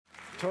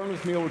Turn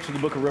with me over to the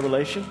book of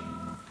Revelation.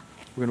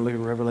 We're going to look at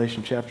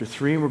Revelation chapter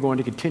 3, and we're going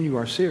to continue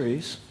our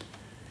series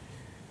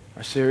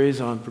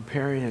on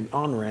preparing an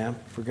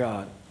on-ramp for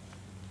God.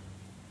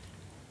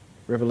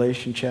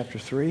 Revelation chapter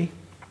 3.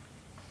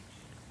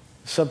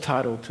 The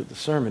subtitle to the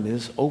sermon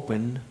is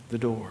Open the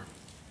Door.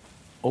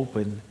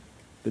 Open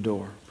the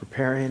door.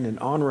 Preparing an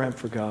on-ramp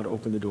for God,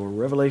 open the door.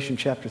 Revelation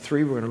chapter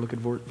 3, we're going to look at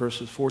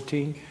verses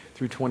 14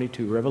 through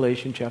 22.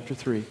 Revelation chapter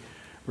 3,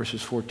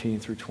 verses 14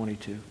 through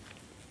 22.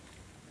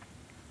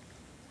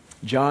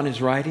 John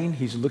is writing.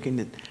 He's looking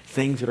at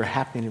things that are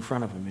happening in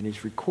front of him, and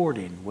he's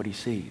recording what he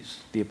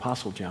sees, the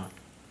Apostle John.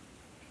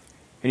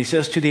 And he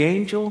says, to the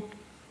angel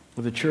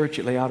of the church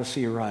at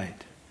Laodicea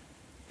write,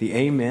 the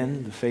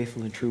Amen, the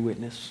faithful and true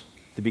witness,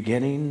 the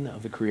beginning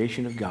of the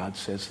creation of God,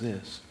 says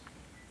this,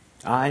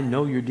 I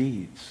know your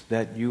deeds,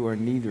 that you are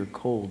neither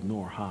cold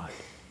nor hot.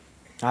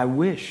 I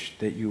wish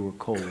that you were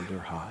cold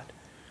or hot.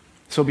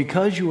 So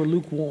because you are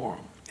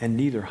lukewarm and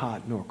neither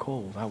hot nor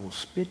cold, I will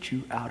spit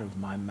you out of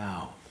my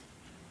mouth.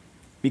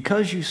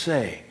 Because you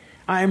say,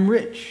 I am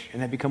rich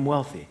and have become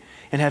wealthy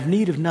and have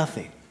need of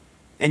nothing,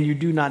 and you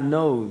do not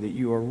know that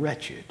you are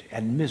wretched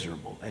and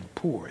miserable and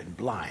poor and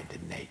blind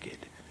and naked.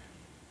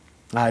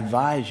 I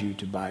advise you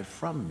to buy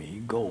from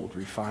me gold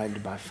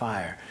refined by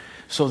fire,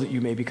 so that you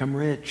may become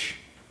rich,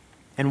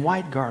 and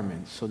white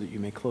garments so that you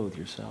may clothe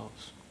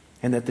yourselves,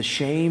 and that the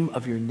shame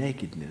of your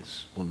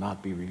nakedness will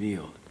not be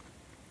revealed,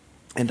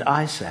 and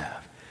eye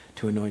salve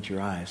to anoint your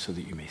eyes so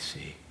that you may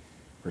see.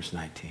 Verse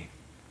 19.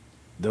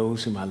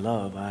 Those whom I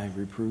love, I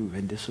reprove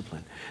and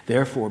discipline.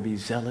 Therefore, be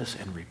zealous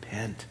and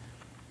repent.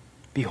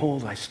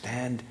 Behold, I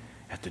stand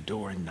at the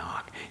door and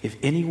knock. If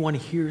anyone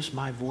hears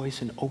my voice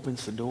and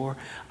opens the door,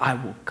 I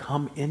will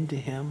come into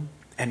him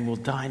and will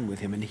dine with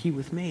him, and he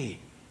with me.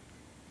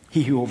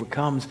 He who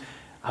overcomes,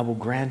 I will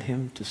grant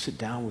him to sit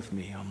down with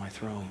me on my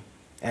throne,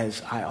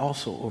 as I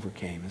also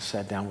overcame and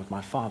sat down with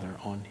my Father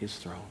on his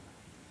throne.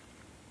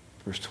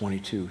 Verse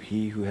 22,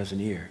 he who has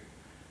an ear,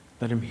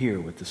 let him hear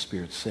what the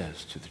Spirit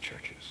says to the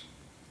churches.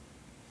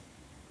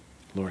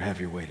 Lord,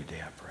 have your way today,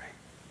 I pray.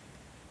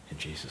 In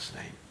Jesus'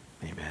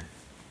 name, amen.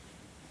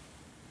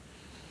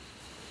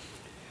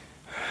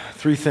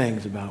 Three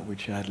things about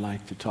which I'd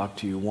like to talk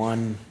to you.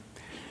 One,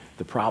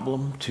 the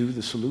problem. Two,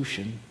 the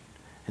solution.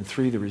 And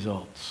three, the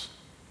results.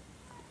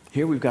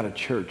 Here we've got a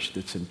church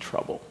that's in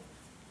trouble.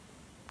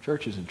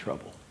 Church is in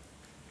trouble.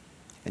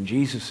 And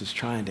Jesus is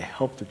trying to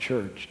help the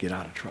church get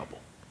out of trouble.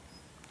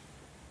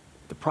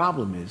 The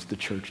problem is the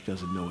church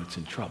doesn't know it's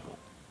in trouble.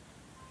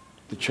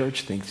 The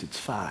church thinks it's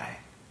fine.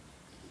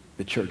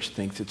 The church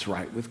thinks it's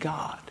right with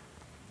God.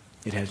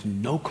 It has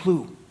no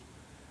clue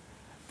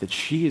that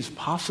she is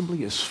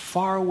possibly as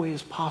far away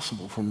as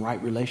possible from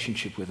right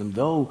relationship with him,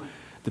 though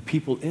the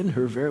people in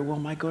her very well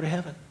might go to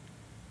heaven.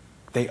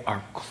 They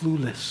are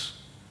clueless.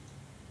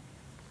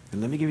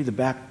 And let me give you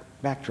the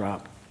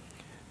backdrop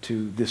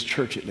to this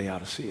church at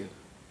Laodicea.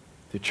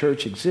 The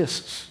church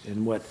exists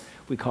in what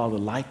we call the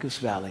Lycus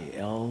Valley,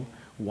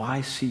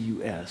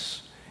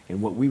 Lycus,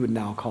 in what we would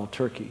now call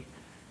Turkey.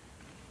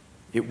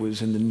 It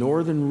was in the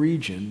northern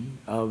region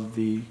of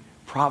the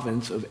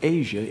province of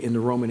Asia in the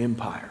Roman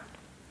Empire.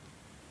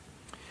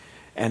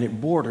 And it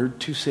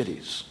bordered two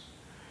cities.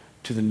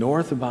 To the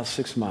north, about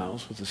 6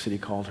 miles, was a city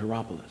called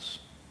Hierapolis.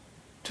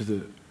 To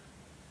the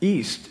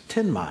east,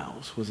 10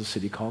 miles, was a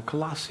city called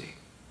Colossae.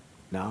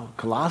 Now,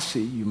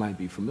 Colossae you might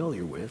be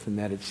familiar with, in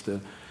that it's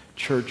the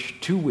church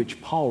to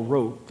which Paul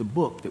wrote the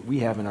book that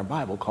we have in our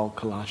Bible called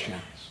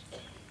Colossians.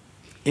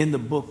 In the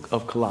book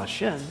of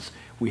Colossians,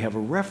 we have a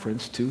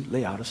reference to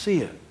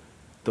Laodicea.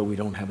 Though we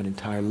don't have an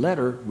entire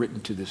letter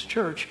written to this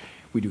church,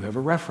 we do have a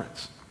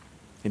reference.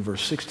 In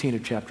verse 16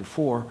 of chapter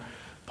 4,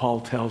 Paul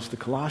tells the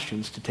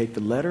Colossians to take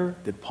the letter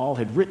that Paul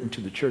had written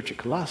to the church at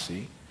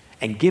Colossae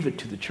and give it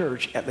to the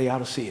church at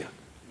Laodicea.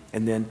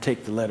 And then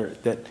take the letter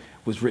that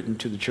was written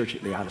to the church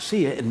at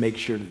Laodicea and make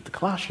sure that the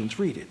Colossians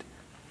read it.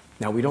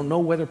 Now, we don't know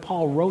whether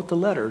Paul wrote the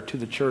letter to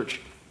the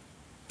church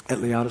at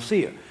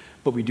Laodicea,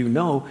 but we do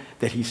know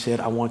that he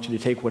said, I want you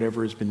to take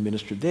whatever has been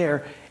ministered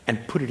there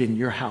and put it in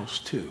your house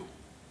too.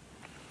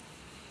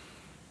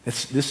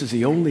 This is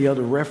the only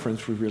other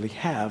reference we really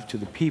have to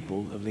the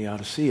people of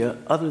Laodicea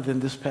other than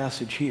this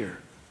passage here.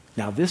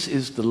 Now, this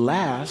is the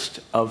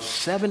last of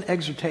 7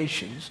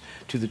 exhortations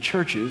to the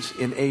churches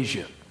in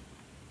Asia.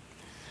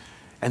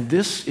 And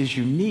this is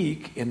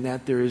unique in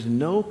that there is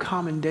no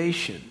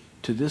commendation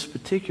to this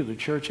particular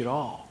church at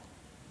all.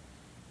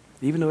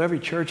 Even though every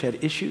church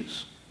had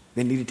issues,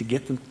 they needed to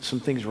get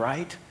some things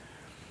right.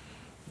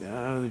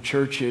 The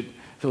church at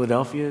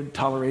Philadelphia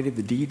tolerated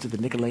the deeds of the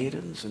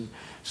Nicolaitans, and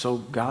so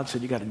God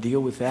said, you got to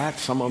deal with that.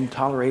 Some of them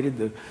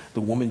tolerated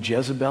the woman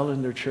Jezebel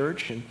in their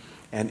church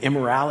and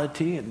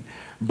immorality,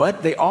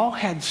 but they all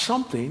had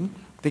something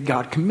that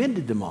God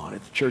commended them on.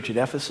 At the church at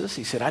Ephesus,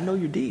 he said, I know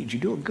your deeds.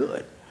 You're doing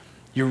good.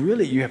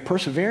 You have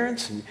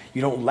perseverance, and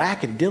you don't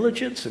lack in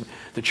diligence. And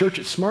the church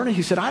at Smyrna,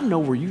 he said, I know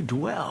where you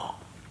dwell.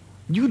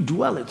 You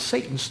dwell at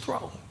Satan's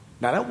throne.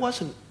 Now, that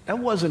wasn't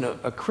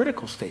a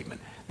critical statement.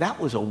 That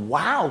was a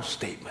wow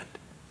statement.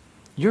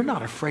 You're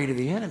not afraid of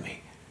the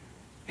enemy.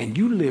 And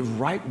you live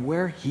right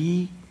where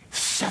he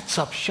sets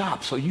up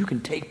shop so you can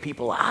take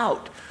people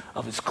out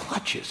of his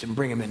clutches and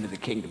bring them into the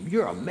kingdom.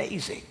 You're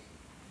amazing.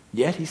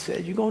 Yet, he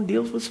said, you're going to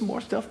deal with some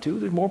more stuff too.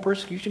 There's more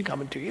persecution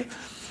coming to you.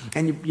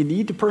 And you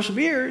need to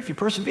persevere. If you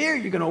persevere,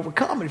 you're going to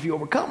overcome. And if you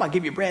overcome, I'll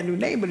give you a brand new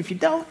name. But if you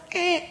don't,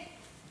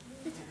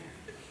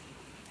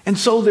 And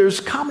so there's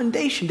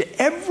commendation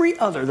to every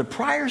other. The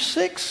prior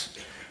 6,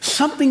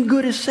 something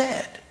good is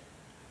said.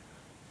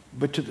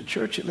 But to the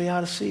church at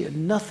Laodicea,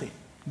 nothing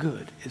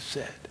good is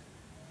said.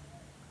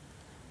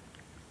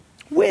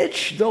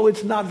 Which, though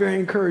it's not very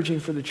encouraging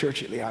for the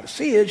church at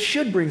Laodicea, it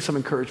should bring some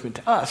encouragement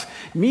to us.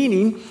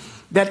 Meaning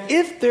that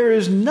if there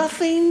is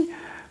nothing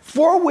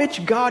for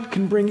which God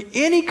can bring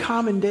any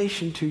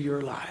commendation to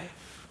your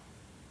life,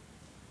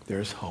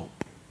 there's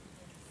hope.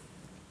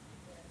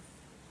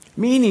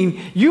 Meaning,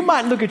 you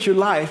might look at your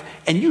life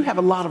and you have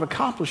a lot of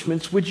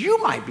accomplishments which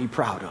you might be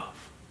proud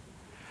of.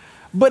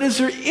 But is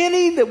there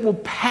any that will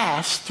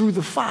pass through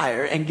the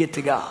fire and get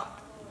to God?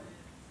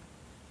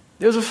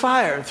 There's a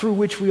fire through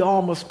which we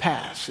all must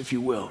pass, if you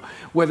will.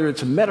 Whether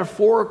it's a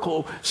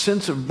metaphorical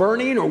sense of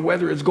burning or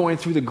whether it's going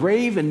through the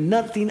grave, and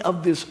nothing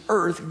of this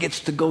earth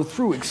gets to go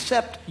through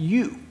except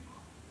you.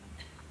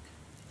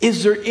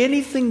 Is there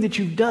anything that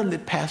you've done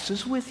that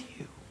passes with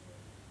you?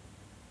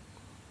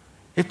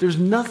 If there's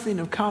nothing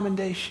of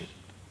commendation,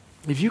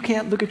 if you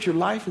can't look at your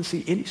life and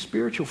see any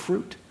spiritual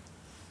fruit,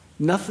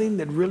 nothing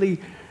that really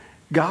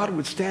God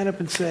would stand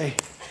up and say,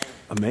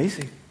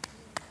 amazing,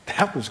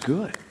 that was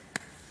good,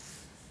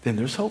 then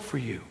there's hope for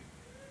you.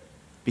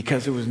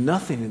 Because there was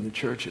nothing in the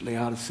church at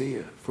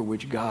Laodicea for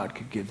which God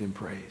could give them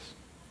praise.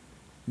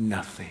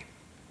 Nothing.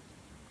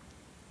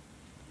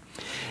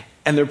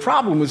 And their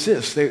problem was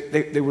this,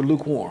 they were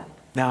lukewarm.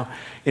 Now,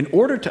 in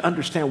order to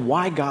understand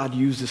why God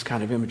used this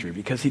kind of imagery,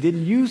 because he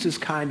didn't use this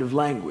kind of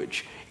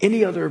language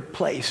any other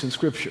place in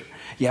Scripture,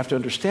 you have to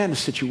understand the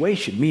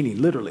situation, meaning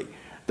literally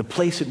the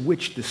place at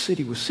which the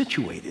city was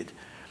situated,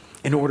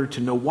 in order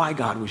to know why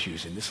God was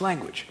using this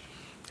language.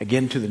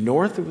 Again, to the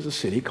north, there was a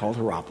city called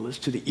Hierapolis.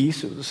 To the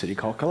east, there was a city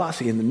called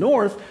Colossae. In the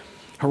north,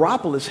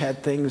 Hierapolis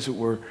had things that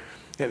were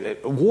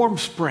warm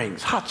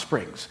springs, hot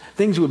springs,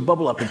 things that would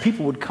bubble up, and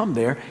people would come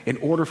there in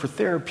order for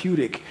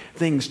therapeutic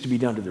things to be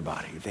done to their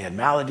body. If they had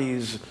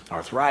maladies,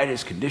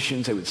 arthritis,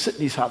 conditions, they would sit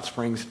in these hot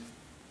springs,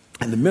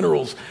 and the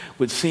minerals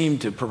would seem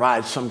to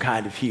provide some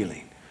kind of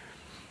healing.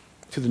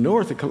 To the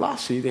north of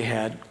Colossae, they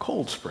had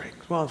cold springs.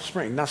 Well,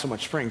 not so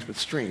much springs, but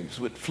streams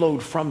that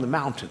flowed from the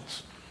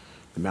mountains.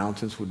 The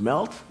mountains would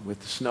melt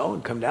with the snow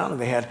and come down,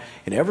 and they had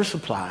an ever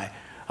supply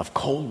of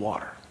cold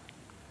water.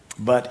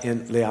 But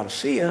in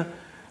Laodicea,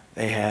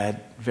 they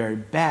had very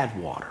bad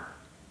water.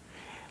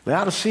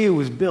 Laodicea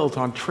was built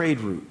on trade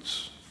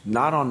routes,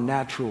 not on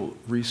natural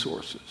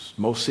resources.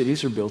 Most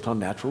cities are built on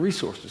natural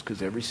resources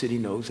because every city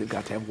knows they've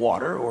got to have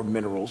water or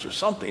minerals or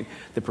something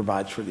that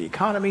provides for the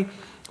economy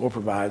or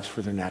provides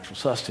for their natural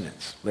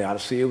sustenance.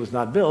 Laodicea was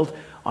not built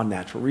on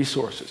natural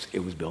resources. It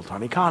was built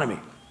on economy.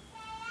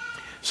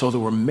 So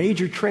there were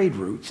major trade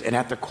routes, and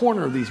at the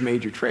corner of these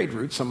major trade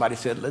routes, somebody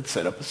said, let's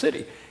set up a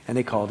city, and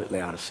they called it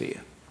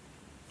Laodicea.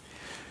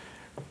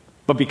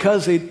 But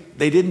because they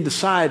didn't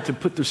decide to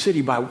put their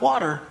city by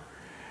water,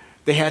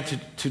 they had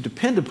to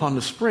depend upon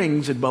the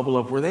springs that bubble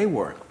up where they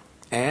were.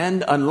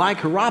 And unlike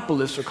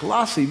Hierapolis or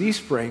Colossae, these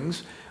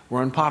springs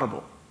were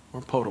unpotable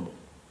or potable.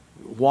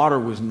 Water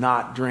was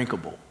not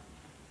drinkable.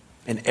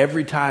 And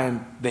every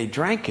time they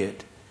drank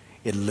it,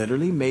 it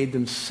literally made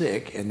them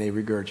sick and they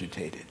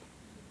regurgitated.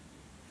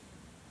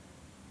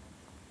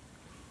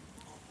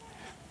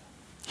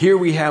 Here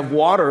we have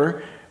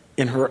water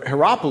in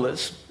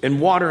Hierapolis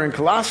and water in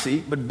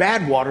Colossae, but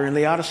bad water in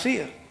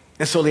Laodicea.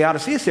 And so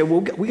Laodicea said,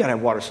 well, we got to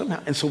have water somehow.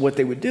 And so what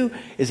they would do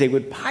is they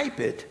would pipe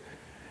it,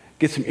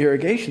 get some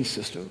irrigation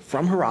system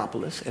from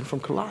Hierapolis and from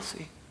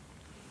Colossae.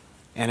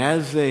 And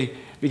as they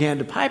began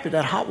to pipe it,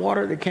 that hot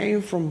water that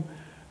came from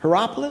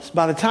Hierapolis,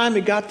 by the time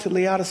it got to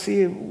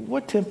Laodicea,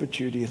 what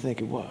temperature do you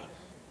think it was?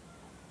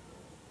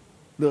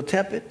 A little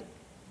tepid?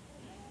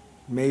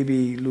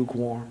 Maybe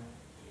lukewarm?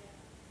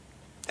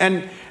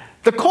 And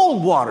the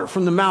cold water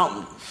from the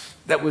mountains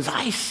that was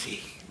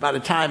icy by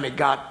the time it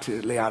got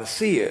to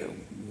Laodicea,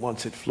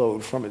 once it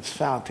flowed from its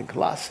fount in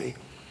Colossae,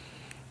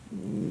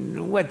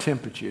 what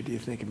temperature do you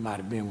think it might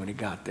have been when it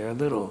got there? A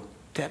little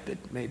tepid,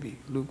 maybe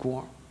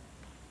lukewarm?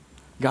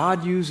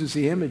 God uses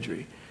the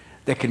imagery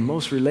that can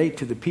most relate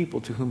to the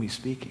people to whom he's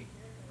speaking.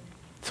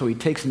 So he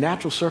takes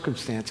natural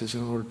circumstances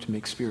in order to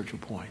make spiritual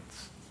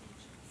points.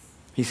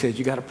 He says,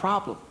 you got a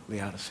problem,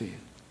 Laodicea.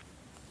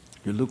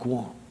 You're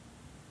lukewarm.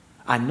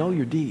 I know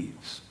your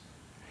deeds,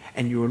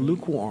 and you are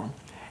lukewarm,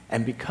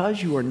 and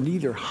because you are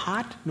neither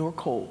hot nor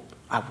cold,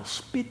 I will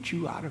spit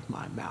you out of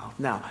my mouth.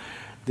 Now,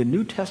 the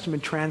New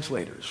Testament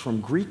translators, from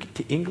Greek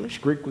to English,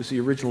 Greek was the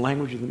original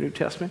language of the New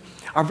Testament,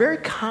 are very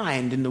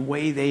kind in the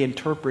way they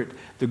interpret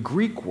the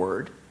Greek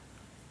word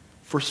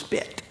for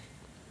spit.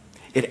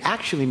 It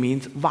actually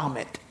means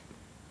vomit.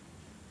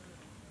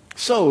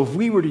 So if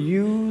we were to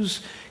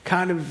use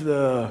kind of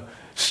the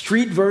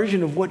street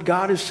version of what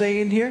God is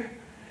saying here,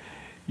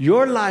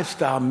 Your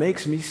lifestyle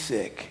makes me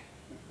sick.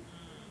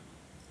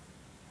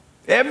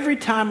 Every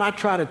time I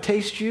try to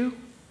taste you,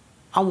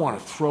 I want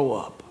to throw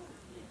up.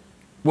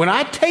 When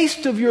I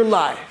taste of your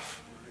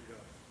life,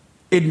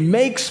 it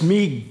makes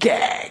me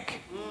gag.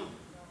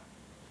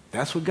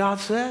 That's what God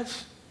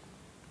says.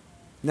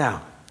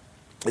 Now,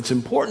 it's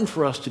important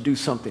for us to do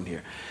something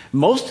here.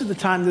 Most of the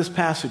time this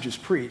passage is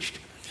preached,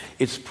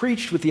 it's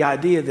preached with the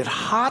idea that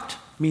hot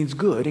means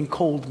good and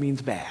cold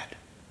means bad.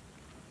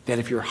 That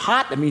if you're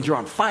hot, that means you're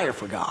on fire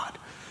for God.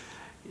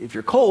 If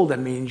you're cold, that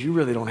means you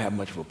really don't have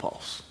much of a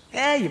pulse.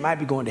 You might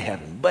be going to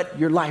heaven, but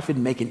your life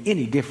isn't making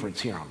any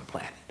difference here on the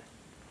planet.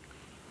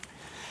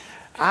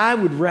 I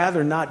would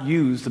rather not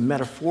use the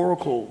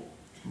metaphorical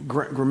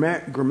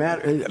grammatic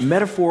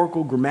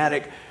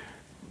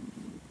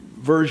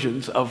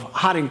versions of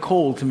hot and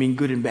cold to mean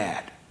good and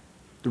bad.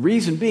 The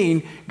reason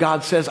being,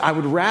 God says, I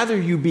would rather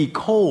you be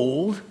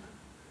cold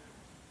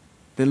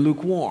than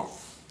lukewarm.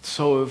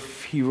 So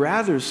if he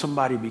rather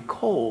somebody be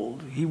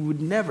cold, he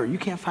would never, you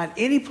can't find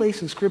any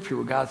place in Scripture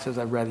where God says,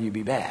 I'd rather you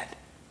be bad.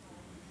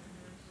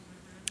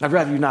 I'd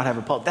rather you not have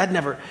a pulse. That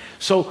never.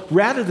 So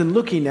rather than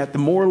looking at the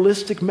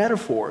moralistic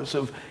metaphors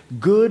of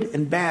good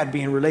and bad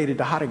being related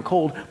to hot and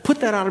cold, put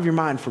that out of your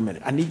mind for a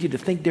minute. I need you to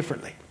think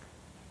differently.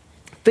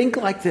 Think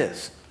like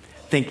this.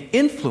 Think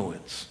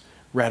influence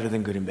rather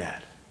than good and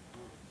bad.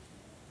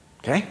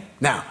 Okay?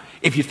 Now,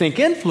 if you think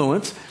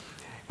influence,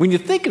 when you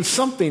think of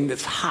something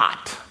that's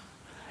hot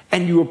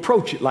and you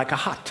approach it like a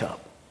hot tub,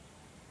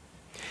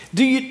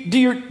 do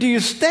you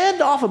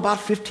stand off about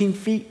 15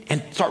 feet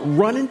and start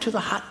running to the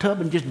hot tub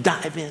and just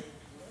dive in?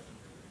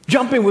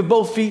 Jump in with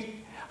both feet?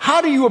 How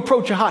do you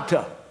approach a hot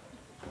tub?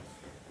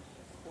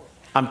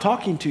 I'm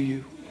talking to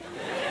you.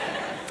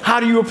 How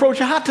do you approach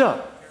a hot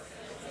tub?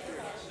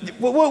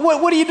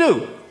 What do you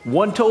do?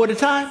 One toe at a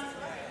time?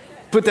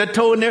 Put that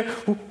toe in there.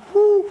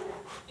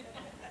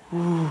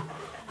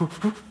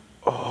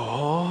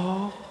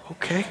 Oh,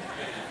 okay.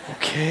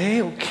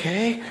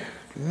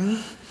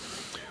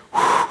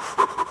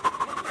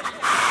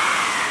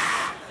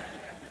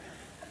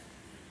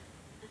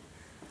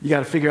 You got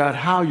to figure out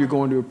how you're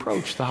going to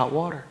approach the hot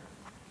water.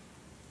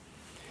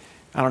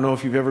 I don't know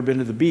if you've ever been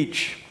to the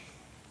beach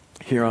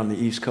here on the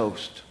East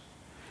Coast.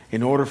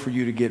 In order for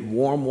you to get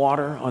warm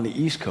water on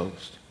the East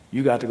Coast,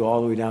 you got to go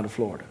all the way down to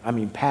Florida. I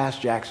mean,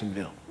 past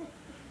Jacksonville.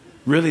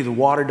 Really, the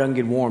water doesn't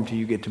get warm till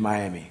you get to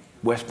Miami,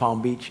 West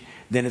Palm Beach.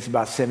 Then it's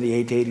about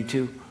 78 to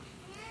 82.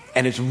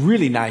 And it's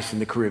really nice in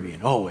the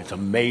Caribbean. Oh, it's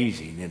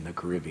amazing in the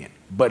Caribbean.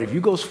 But if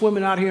you go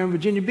swimming out here in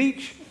Virginia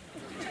Beach,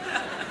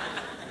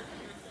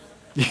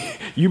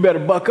 you better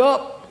buck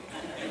up.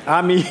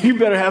 I mean, you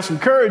better have some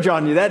courage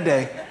on you that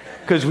day.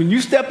 Because when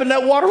you step in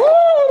that water,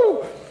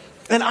 woo!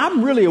 And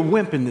I'm really a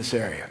wimp in this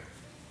area.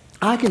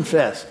 I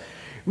confess.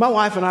 My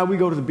wife and I, we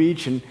go to the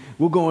beach and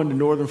we'll go into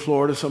northern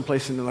Florida,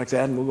 someplace like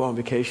that, and we'll go on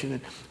vacation.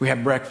 And we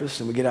have breakfast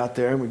and we get out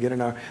there and we get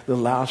in our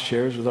little lounge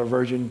chairs with our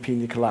virgin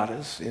pina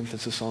coladas,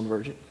 emphasis on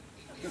virgin.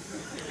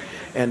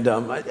 And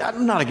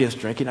I'm not against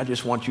drinking. I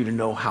just want you to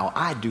know how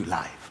I do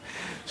life.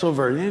 So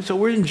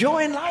we're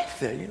enjoying life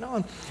there, you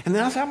know. And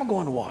then I said, I'm going to go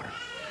in the water.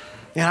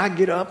 And I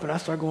get up and I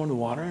start going in the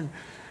water. And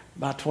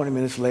about 20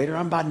 minutes later,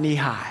 I'm about knee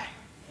high.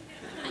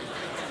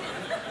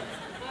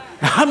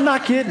 I'm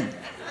not kidding.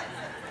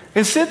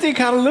 And Cynthia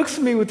kind of looks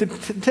at me with the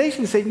temptation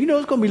and says, you know,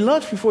 it's going to be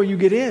lunch before you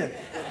get in.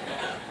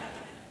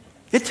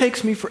 It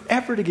takes me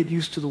forever to get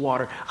used to the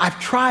water. I've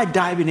tried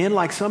diving in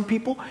like some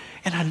people,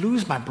 and I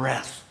lose my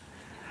breath.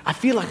 I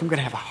feel like I'm going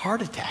to have a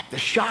heart attack. The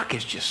shock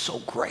is just so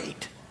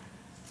great.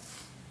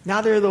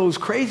 Now there are those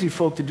crazy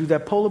folk that do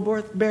that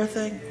polar bear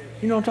thing.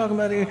 You know what I'm talking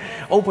about here?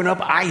 Open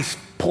up ice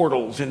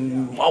portals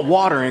and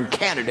water in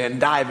Canada and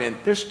dive in.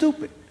 They're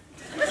stupid.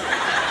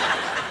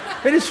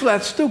 They're just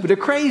flat stupid. They're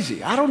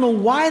crazy. I don't know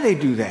why they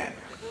do that.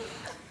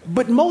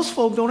 But most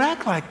folk don't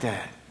act like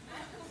that.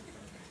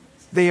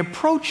 They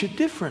approach it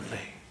differently.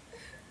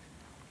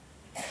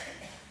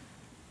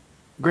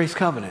 Grace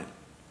Covenant.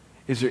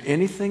 Is there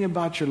anything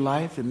about your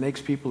life that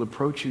makes people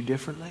approach you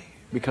differently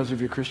because of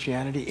your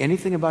Christianity?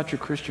 Anything about your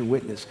Christian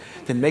witness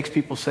that makes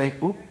people say,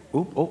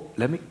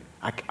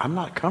 I'm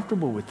not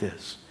comfortable with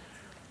this.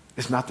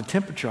 It's not the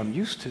temperature I'm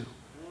used to.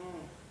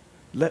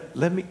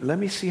 Let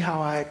me see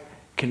how I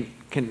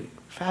can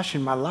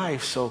fashion my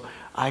life so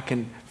I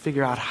can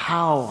figure out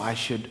how I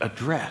should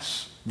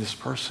address this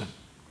person.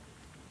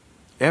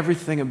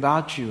 Everything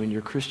about you and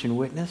your Christian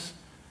witness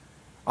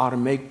ought to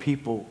make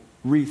people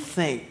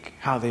rethink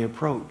how they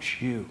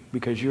approach you,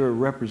 because you're a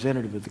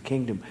representative of the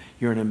kingdom.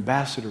 You're an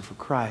ambassador for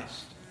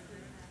Christ.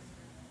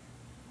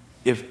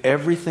 If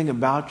everything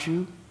about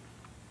you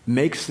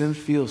makes them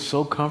feel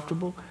so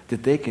comfortable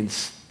that they can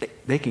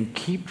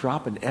keep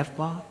dropping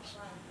F-bombs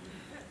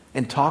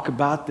and talk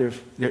about their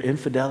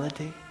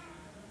infidelity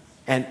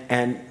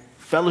and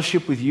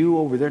fellowship with you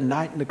over their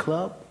night in the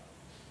club,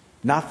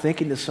 not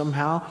thinking that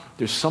somehow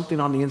there's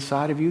something on the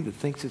inside of you that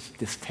thinks it's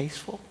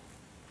distasteful,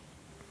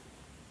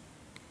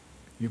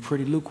 you're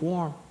pretty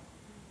lukewarm.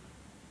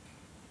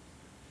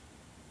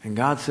 And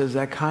God says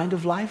that kind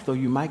of life, though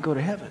you might go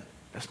to heaven,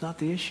 that's not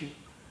the issue.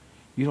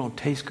 You don't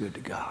taste good to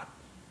God.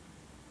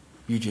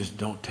 You just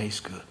don't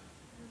taste good.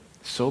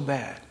 So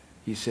bad,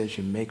 he says,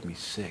 you make me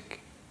sick.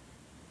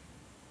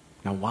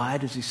 Now, why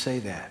does he say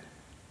that?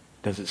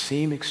 Does it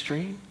seem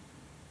extreme?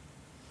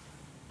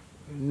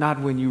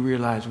 Not when you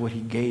realize what he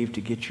gave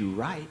to get you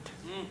right.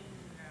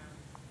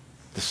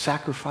 The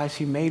sacrifice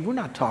he made, we're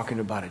not talking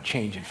about a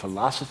change in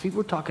philosophy.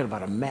 We're talking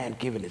about a man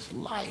giving his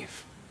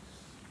life.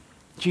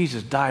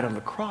 Jesus died on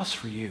the cross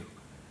for you.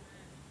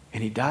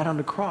 And he died on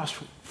the cross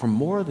for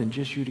more than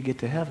just you to get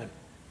to heaven.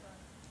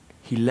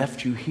 He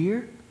left you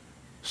here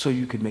so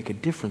you could make a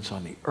difference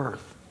on the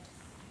earth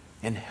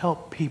and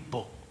help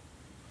people.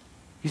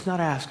 He's not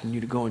asking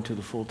you to go into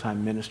the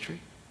full-time ministry.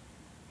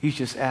 He's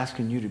just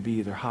asking you to be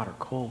either hot or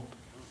cold.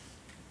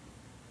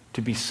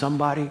 To be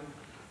somebody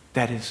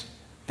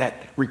that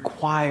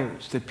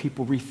requires that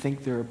people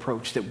rethink their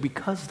approach, that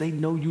because they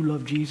know you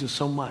love Jesus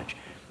so much,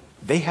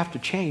 they have to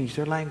change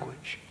their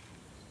language.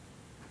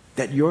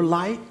 That your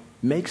light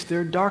makes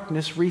their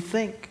darkness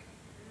rethink.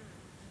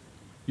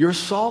 Your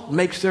salt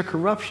makes their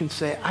corruption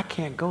say, I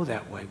can't go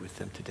that way with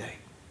them today.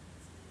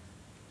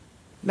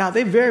 Now,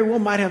 they very well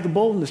might have the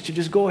boldness to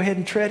just go ahead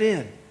and tread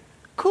in.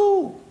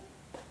 Cool.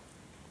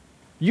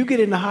 You get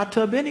in the hot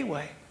tub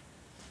anyway.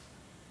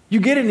 You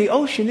get in the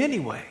ocean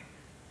anyway.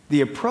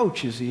 The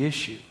approach is the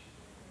issue.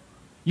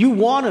 You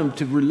want them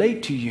to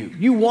relate to you.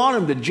 You want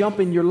them to jump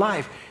in your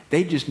life.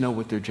 They just know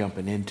what they're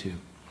jumping into.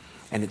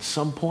 And at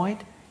some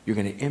point, you're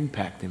going to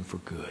impact them for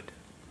good.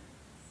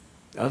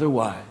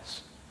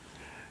 Otherwise,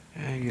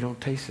 you don't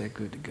taste that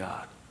good to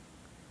God.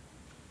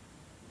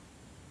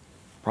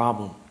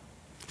 Problem.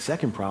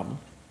 Second problem.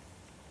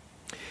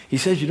 He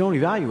says you don't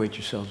evaluate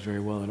yourselves very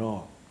well at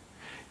all.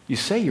 You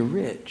say you're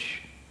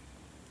rich,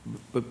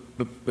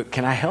 but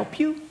can I help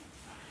you?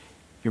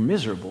 You're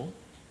miserable,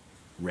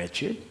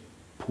 wretched,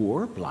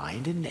 poor,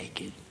 blind, and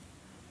naked.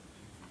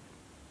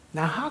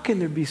 Now, how can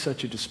there be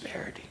such a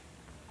disparity?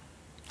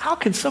 How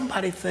can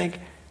somebody think,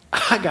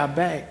 I got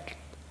back?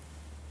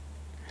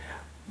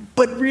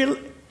 But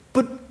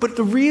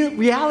the real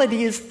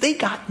reality is they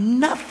got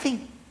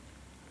nothing,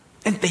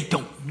 and they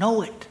don't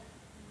know it.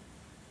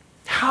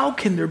 How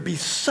can there be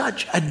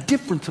such a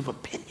difference of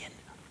opinion?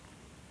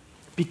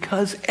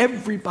 Because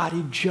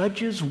everybody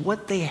judges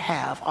what they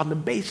have on the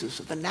basis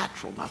of the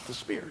natural, not the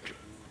spiritual.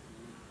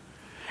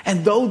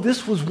 And though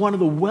this was one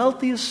of the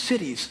wealthiest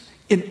cities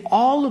in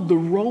all of the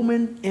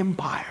Roman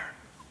Empire,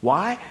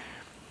 why?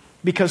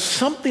 Because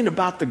something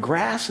about the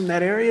grass in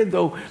that area,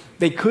 though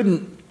they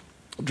couldn't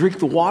drink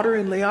the water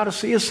in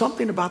Laodicea,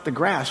 something about the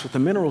grass with the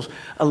minerals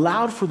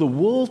allowed for the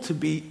wool to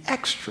be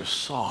extra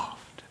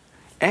soft.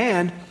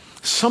 And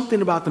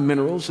something about the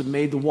minerals that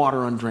made the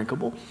water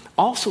undrinkable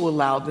also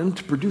allowed them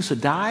to produce a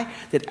dye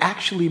that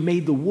actually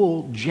made the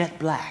wool jet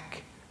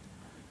black.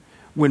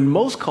 When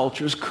most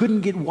cultures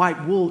couldn't get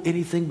white wool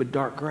anything but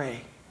dark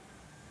gray.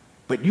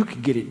 But you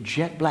could get it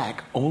jet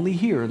black only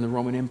here in the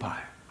Roman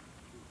Empire.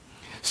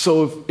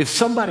 So if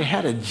somebody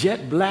had a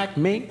jet black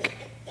mink,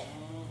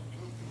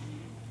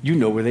 you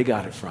know where they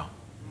got it from.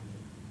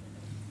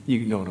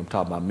 You know what I'm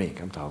talking about,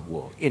 mink. I'm talking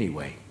wool.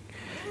 Anyway.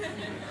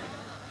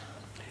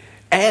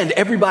 And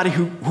everybody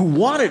who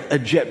wanted a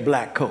jet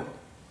black coat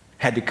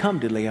had to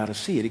come to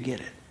Laodicea to get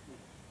it.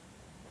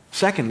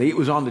 Secondly, it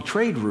was on the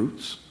trade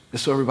routes,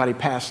 and so everybody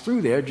passed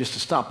through there just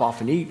to stop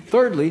off and eat.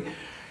 Thirdly,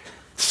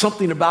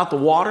 something about the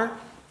water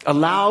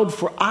allowed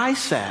for eye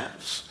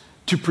salves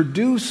to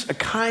produce a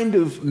kind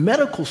of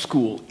medical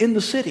school in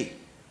the city.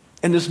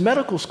 And this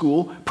medical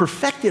school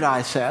perfected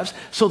eye salves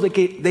so that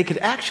they could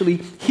actually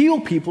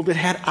heal people that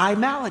had eye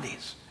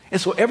maladies. And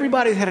so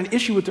everybody that had an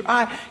issue with their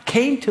eye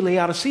came to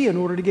Laodicea in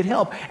order to get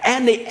help.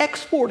 And they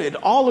exported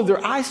all of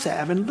their eye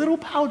salve in little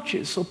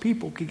pouches so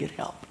people could get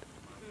help.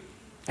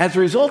 As a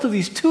result of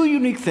these two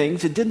unique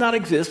things that did not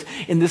exist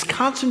in this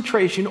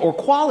concentration or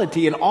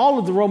quality in all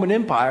of the Roman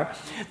Empire,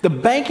 the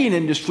banking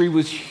industry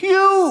was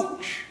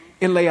huge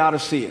in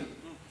Laodicea.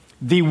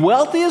 The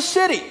wealthiest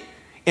city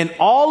in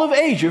all of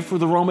Asia for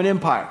the Roman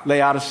Empire,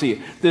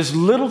 Laodicea. This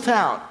little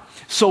town.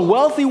 So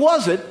wealthy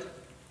was it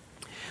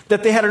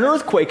that they had an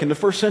earthquake in the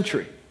first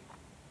century.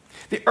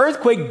 The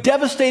earthquake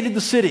devastated the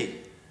city.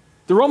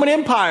 The Roman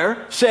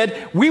Empire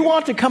said, we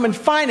want to come and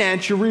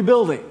finance your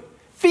rebuilding.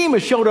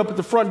 FEMA showed up at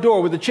the front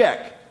door with a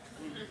check.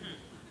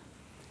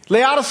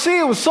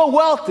 Laodicea was so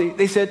wealthy,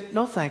 they said,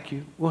 no thank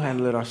you, we'll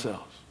handle it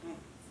ourselves.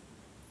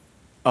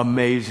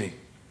 Amazing.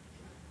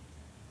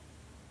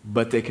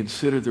 But they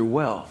considered their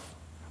wealth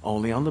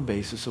only on the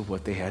basis of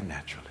what they had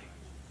naturally.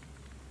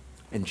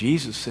 And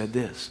Jesus said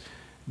this,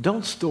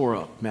 don't store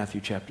up, Matthew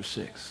chapter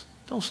 6,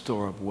 don't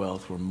store up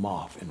wealth where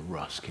moth and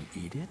rust can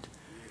eat it,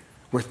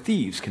 where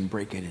thieves can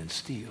break in and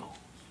steal.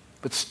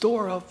 But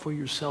store up for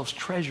yourselves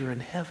treasure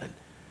in heaven,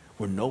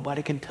 where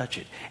nobody can touch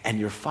it, and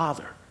your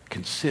Father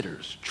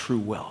considers true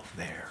wealth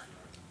there.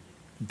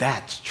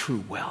 That's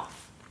true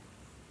wealth.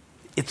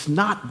 It's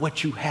not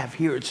what you have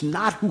here. It's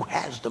not who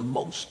has the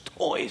most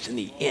toys in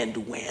the end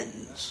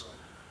wins.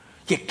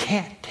 You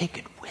can't take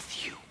it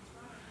with you.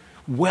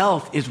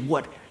 Wealth is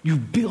what you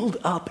build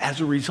up as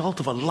a result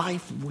of a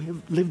life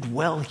lived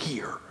well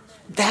here.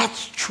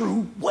 That's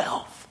true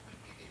wealth.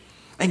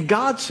 And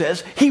God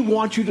says he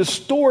wants you to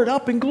store it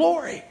up in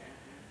glory.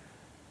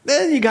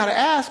 Then you got to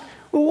ask,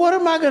 well, what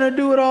am I going to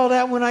do with all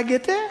that when I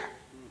get there?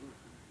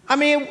 I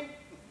mean,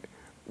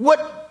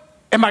 what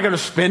am I going to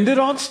spend it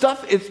on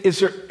stuff? Is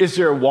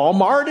there a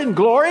Walmart in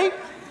glory?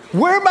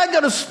 Where am I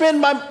going to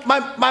spend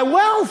my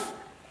wealth?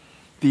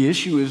 The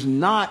issue is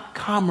not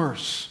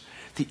commerce.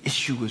 The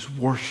issue is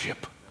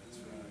worship.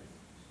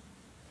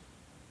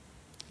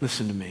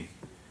 Listen to me.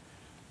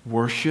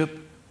 Worship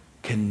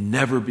can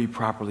never be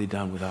properly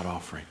done without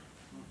offering.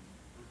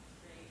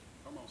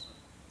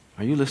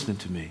 Are you listening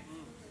to me?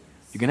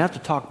 You're going to have to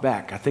talk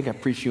back. I think I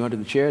preached you under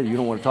the chair. You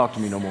don't want to talk to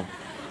me no more.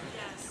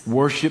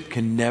 Worship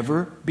can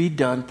never be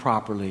done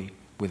properly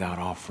without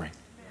offering.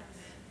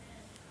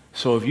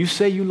 So if you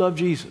say you love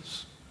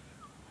Jesus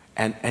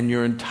and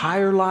your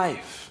entire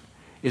life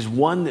is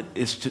one that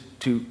is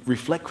to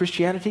reflect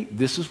Christianity,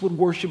 this is what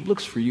worship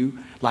looks for you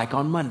like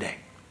on Monday.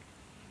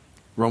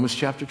 Romans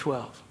chapter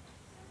 12.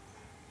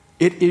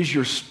 It is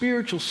your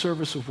spiritual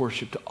service of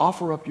worship to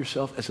offer up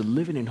yourself as a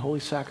living and holy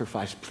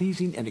sacrifice,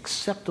 pleasing and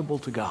acceptable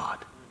to God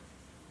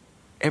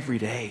every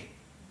day.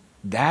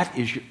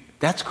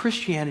 That's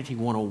Christianity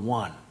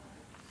 101.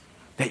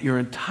 That your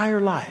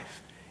entire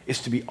life is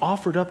to be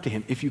offered up to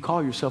him if you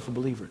call yourself a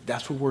believer.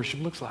 That's what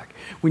worship looks like.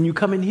 When you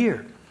come in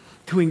here,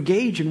 to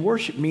engage in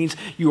worship means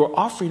you are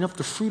offering up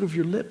the fruit of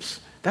your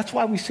lips. That's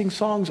why we sing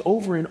songs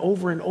over and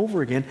over and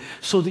over again,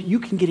 so that you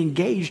can get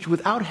engaged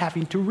without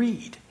having to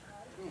read.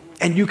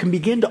 And you can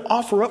begin to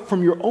offer up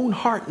from your own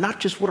heart, not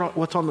just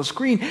what's on the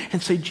screen,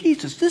 and say,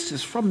 Jesus, this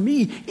is from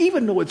me.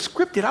 Even though it's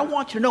scripted, I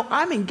want you to know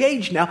I'm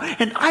engaged now,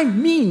 and I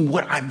mean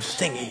what I'm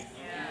singing.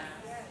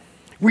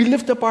 We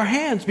lift up our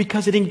hands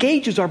because it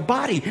engages our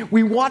body.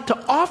 We want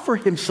to offer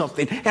him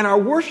something, and our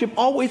worship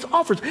always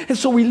offers. And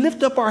so we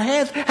lift up our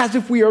hands as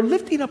if we are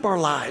lifting up our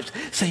lives,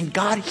 saying,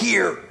 God,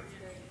 here.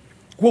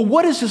 Well,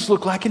 what does this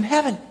look like in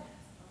heaven?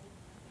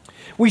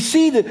 We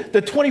see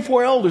the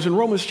 24 elders in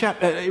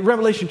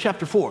Revelation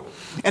chapter 4.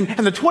 And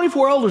the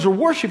 24 elders are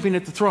worshiping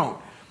at the throne.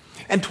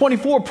 And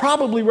 24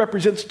 probably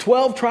represents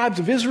 12 tribes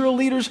of Israel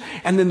leaders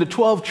and then the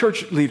 12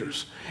 church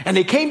leaders. And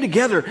they came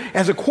together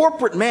as a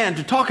corporate man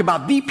to talk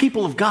about the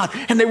people of God.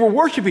 And they were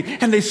worshiping,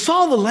 and they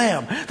saw the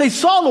Lamb. They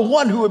saw the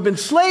one who had been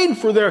slain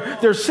for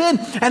their sin.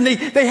 And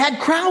they had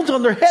crowns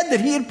on their head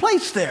that he had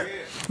placed there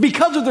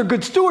because of their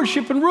good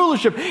stewardship and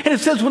rulership. And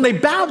it says when they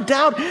bowed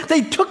down,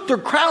 they took their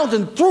crowns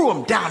and threw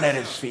them down at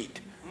his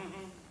feet.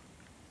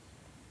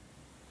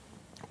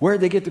 Where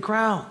did they get the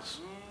crowns?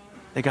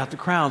 They got the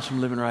crowns from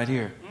living right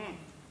here.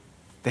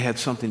 They had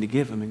something to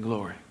give him in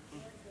glory.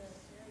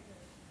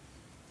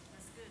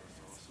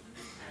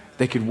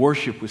 They could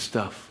worship with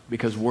stuff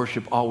because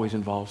worship always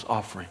involves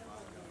offering.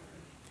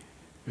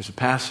 There's a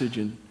passage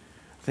in,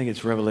 I think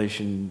it's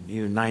Revelation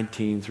either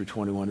 19 through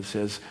 21. It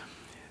says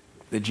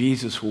that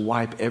Jesus will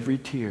wipe every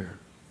tear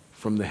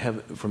from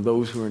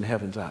those who are in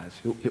heaven's eyes.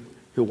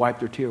 He'll wipe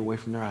their tear away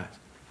from their eyes.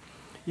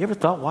 You ever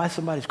thought why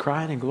somebody's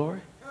crying in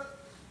glory?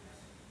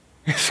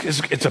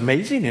 It's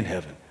amazing in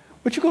heaven.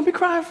 What you going to be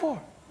crying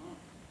for?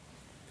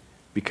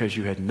 Because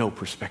you had no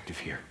perspective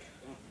here.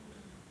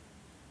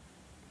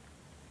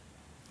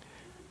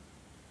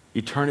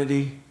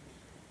 Eternity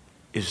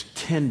is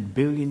 10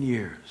 billion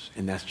years,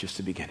 and that's just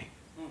the beginning.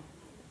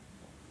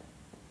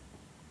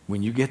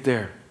 When you get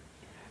there,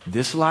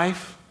 this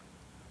life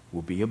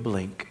will be a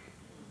blink,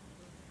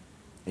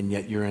 and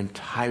yet your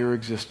entire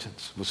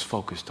existence was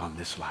focused on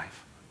this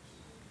life.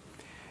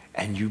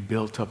 And you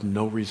built up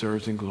no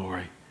reserves in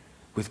glory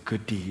with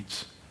good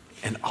deeds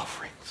and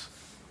offerings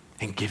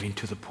and giving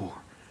to the poor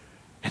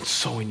and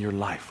sowing your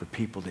life for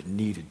people that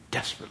needed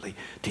desperately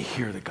to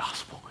hear the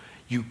gospel.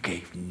 You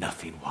gave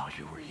nothing while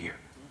you were here.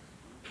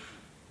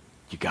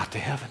 You got to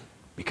heaven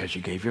because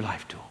you gave your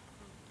life to him.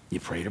 You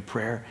prayed a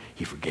prayer.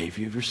 He forgave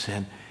you of your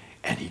sin,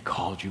 and he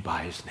called you by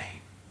his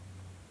name.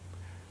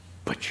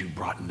 But you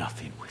brought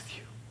nothing with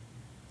you.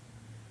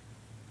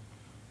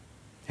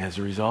 As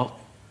a result,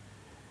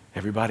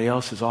 everybody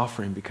else is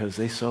offering because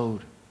they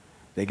sowed.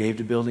 They gave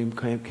to building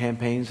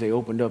campaigns. They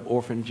opened up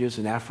orphanages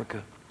in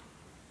Africa.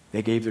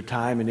 They gave their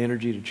time and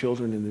energy to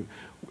children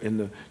in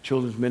the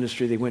children's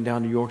ministry. They went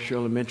down to Yorkshire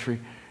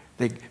Elementary.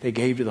 They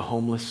gave to the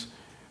homeless.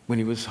 When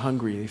he was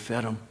hungry, they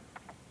fed him.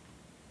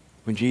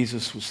 When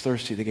Jesus was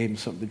thirsty, they gave him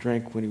something to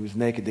drink. When he was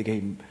naked, they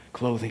gave him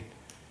clothing.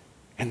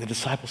 And the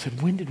disciples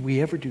said, when did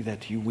we ever do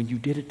that to you? When you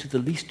did it to the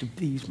least of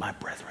these, my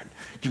brethren,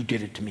 you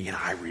did it to me, and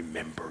I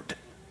remembered.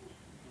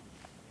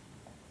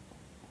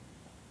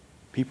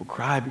 People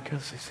cry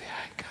because they say,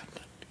 I ain't got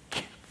nothing to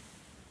give.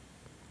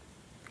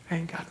 I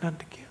ain't got nothing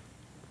to give.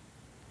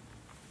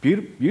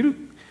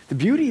 The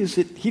beauty is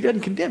that he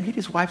doesn't condemn. He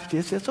just wipes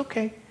it. Says,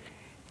 okay,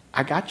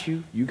 I got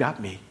you. You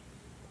got me.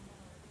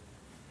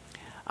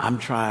 I'm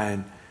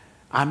trying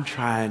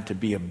to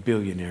be a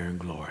billionaire in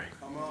glory.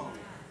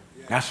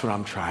 That's what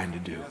I'm trying to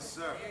do.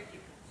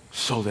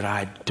 So that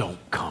I don't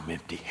come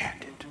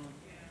empty-handed.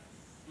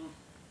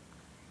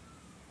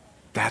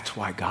 That's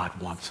why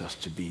God wants us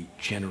to be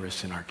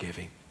generous in our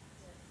giving.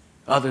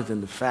 other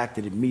than the fact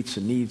that it meets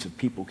the needs of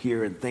people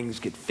here and things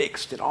get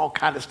fixed and all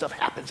kind of stuff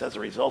happens as a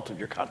result of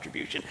your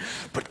contribution.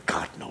 But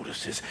God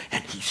notices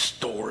and he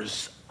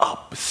stores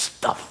up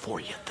stuff for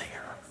you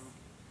there.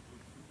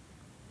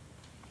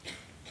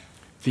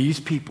 These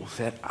people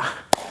said,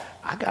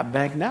 I got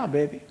bank now,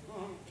 baby.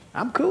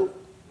 I'm cool.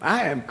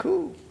 I am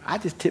cool. I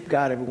just tip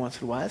God every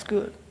once in a while. It's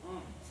good.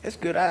 It's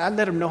good. I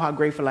let him know how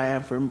grateful I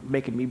am for him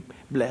making me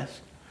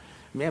blessed.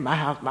 Man, my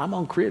house, I'm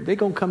on crib. They're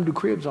going to come do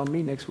cribs on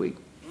me next week.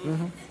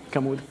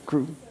 Come with the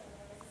crew.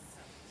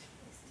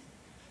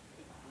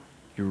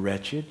 You're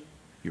wretched.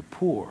 You're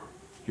poor.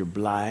 You're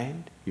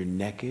blind. You're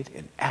naked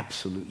and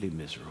absolutely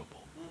miserable.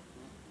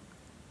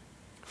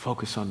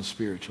 Focus on the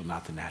spiritual,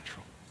 not the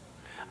natural.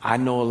 I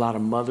know a lot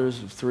of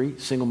mothers of three,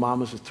 single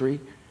mamas of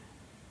three,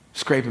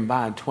 scraping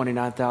by on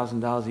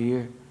 $29,000 a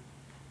year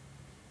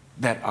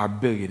that are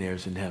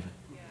billionaires in heaven.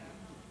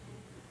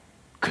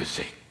 Because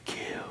they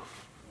give.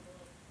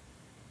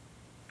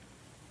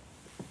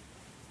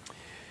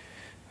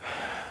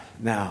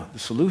 Now, the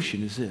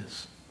solution is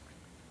this.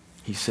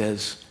 He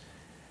says,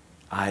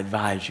 I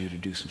advise you to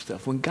do some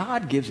stuff. When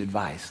God gives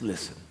advice,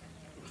 listen.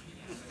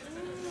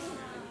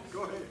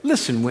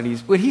 Listen when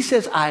he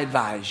says, I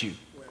advise you.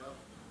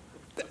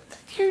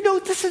 You know,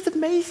 this is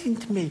amazing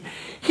to me.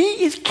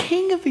 He is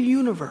king of the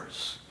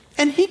universe.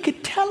 And he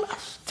could tell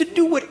us to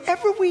do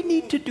whatever we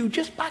need to do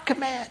just by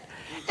command.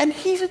 And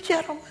he's a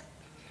gentleman.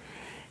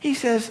 He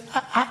says,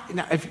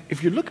 now,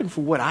 if you're looking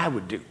for what I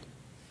would do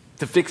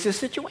to fix this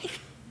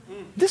situation,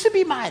 this would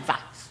be my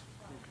advice.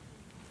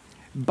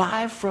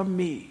 Buy from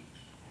me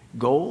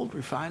gold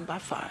refined by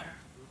fire.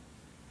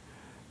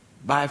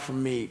 Buy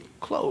from me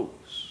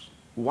clothes,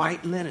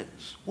 white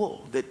linens,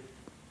 wool that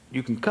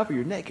you can cover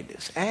your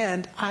nakedness,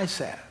 and eye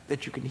salve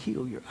that you can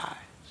heal your eyes.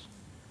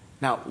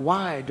 Now,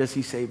 why does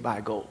he say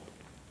buy gold?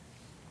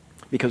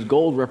 Because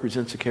gold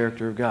represents the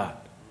character of God.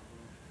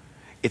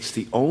 It's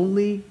the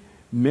only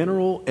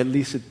mineral, at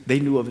least that they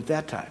knew of at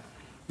that time,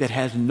 that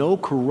has no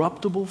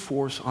corruptible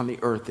force on the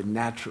earth that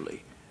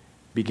naturally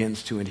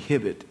begins to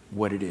inhibit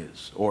what it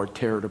is or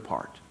tear it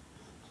apart.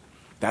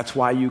 That's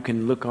why you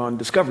can look on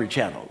Discovery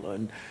Channel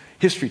and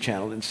History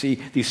Channel and see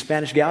these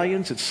Spanish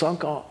galleons that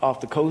sunk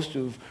off the coast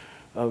of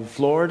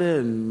Florida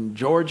and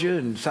Georgia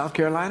and South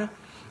Carolina.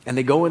 And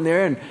they go in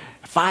there and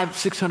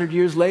 500-600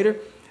 years later,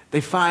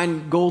 they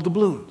find gold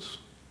doubloons.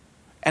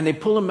 And they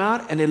pull them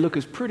out and they look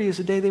as pretty as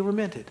the day they were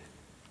minted.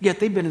 Yet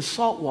they've been in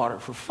salt water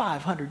for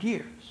 500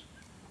 years.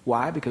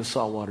 Why? Because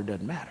salt water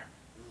doesn't matter.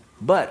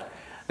 But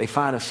they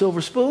find a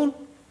silver spoon,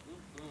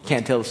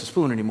 can't tell it's a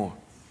spoon anymore.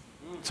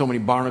 So many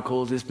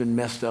barnacles, it's been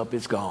messed up,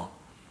 it's gone.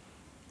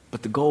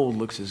 But the gold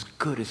looks as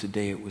good as the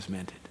day it was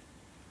minted.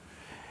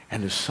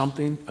 And there's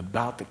something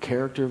about the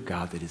character of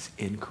God that is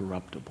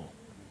incorruptible.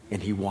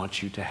 And he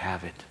wants you to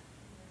have it.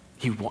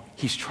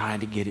 He's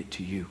trying to get it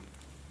to you.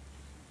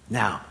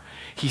 Now,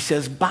 he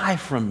says, buy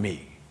from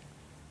me.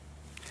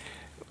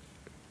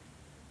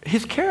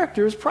 His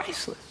character is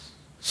priceless.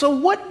 So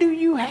what do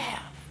you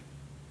have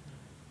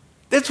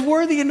that's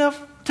worthy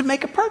enough to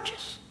make a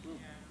purchase?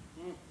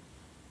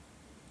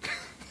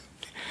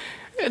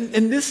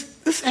 and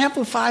this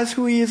amplifies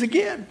who he is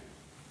again.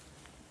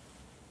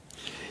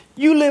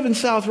 You live in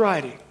South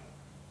Riding.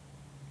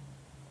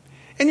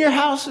 And your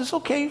house is,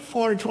 okay,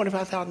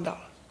 $425,000.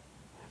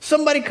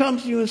 Somebody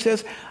comes to you and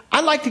says,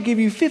 I'd like to give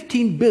you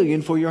 $15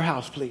 billion for your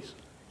house, please.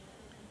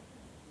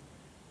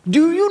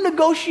 Do you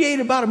negotiate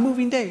about a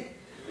moving date?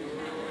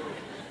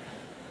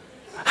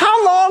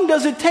 How long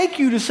does it take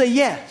you to say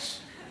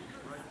yes?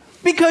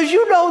 Because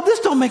you know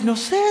this don't make no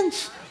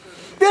sense.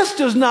 This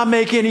does not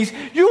make any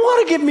sense. You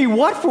want to give me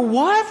what for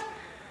what?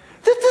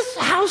 This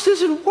house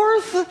isn't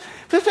worth it.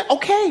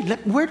 Okay,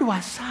 where do I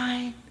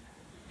sign?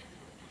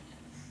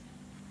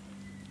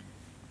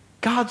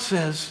 God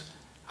says,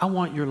 I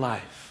want your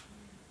life.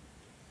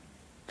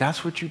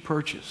 That's what you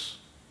purchase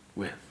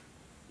with.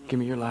 Give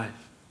me your life.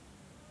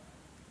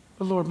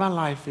 But Lord, my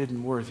life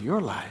isn't worth your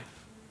life.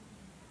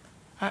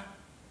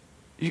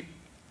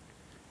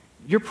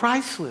 You're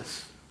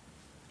priceless.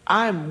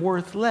 I'm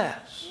worth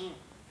less.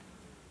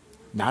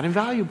 Not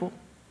invaluable.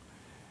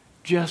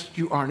 Just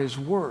you aren't as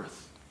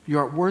worth. You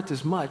aren't worth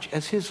as much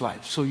as his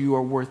life. So you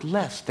are worth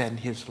less than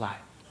his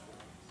life.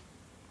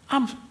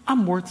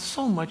 I'm worth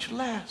so much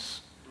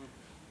less.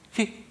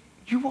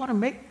 You want to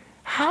make,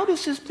 how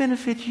does this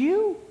benefit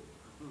you?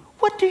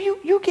 What do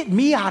you get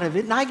me out of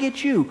it and I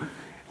get you.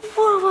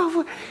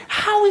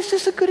 How is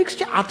this a good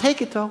exchange? I'll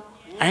take it though.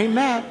 I ain't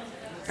mad.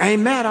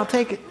 I'll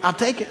take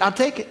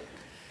it.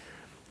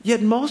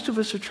 Yet most of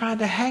us are trying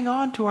to hang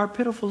on to our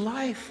pitiful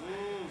life.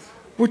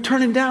 We're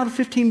turning down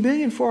 $15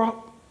 billion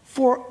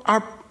for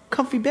our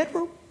comfy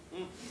bedroom.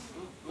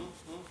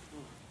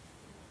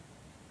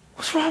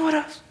 What's wrong with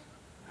us?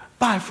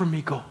 Buy from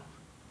me gold.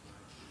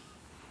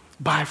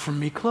 Buy from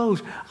me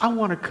clothes. I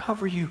want to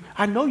cover you.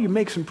 I know you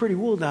make some pretty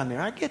wool down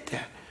there. I get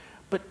that.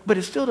 But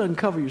it still doesn't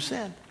cover your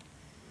sin.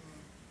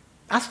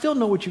 I still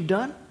know what you've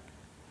done.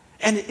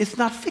 And it's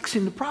not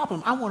fixing the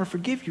problem. I want to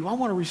forgive you. I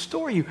want to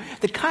restore you.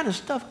 The kind of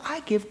stuff I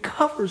give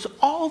covers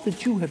all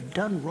that you have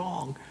done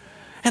wrong.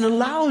 and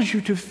allows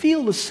you to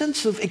feel a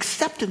sense of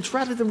acceptance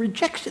rather than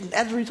rejection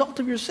as a result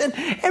of your sin.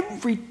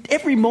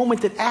 Every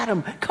moment that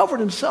Adam covered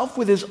himself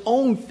with his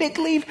own fig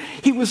leaf,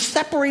 he was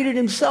separated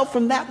himself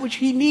from that which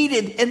he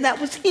needed, and that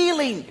was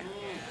healing.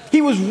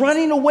 He was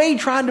running away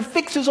trying to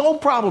fix his own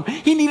problem.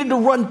 He needed to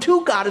run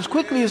to God as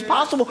quickly as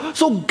possible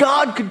so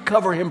God could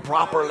cover him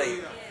properly.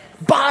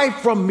 Buy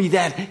from me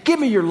that. Give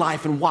me your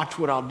life and watch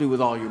what I'll do with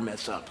all your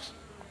mess ups.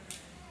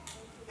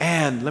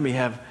 And let me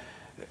have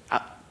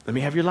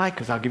your light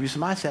because I'll give you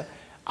some eyesight.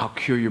 I'll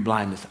cure your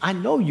blindness. I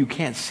know you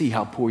can't see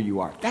how poor you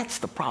are. That's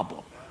the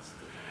problem.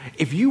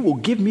 If you will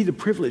give me the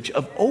privilege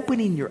of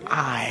opening your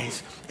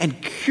eyes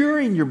and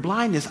curing your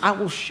blindness, I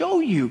will show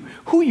you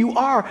who you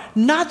are,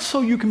 not so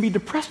you can be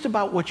depressed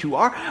about what you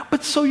are,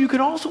 but so you can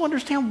also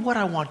understand what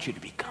I want you to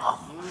become.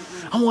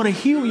 I want to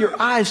heal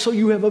your eyes so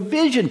you have a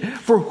vision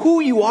for who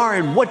you are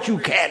and what you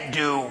can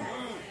do.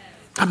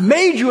 I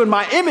made you in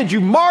my image. You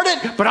marred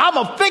it, but I'm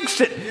going to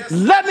fix it.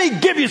 Let me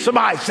give you some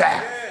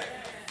eyesight.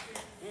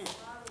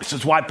 This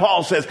is why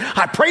Paul says,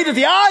 I pray that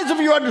the eyes of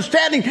your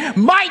understanding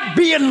might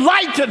be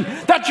enlightened,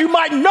 that you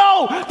might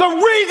know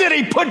the reason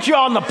he put you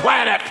on the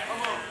planet.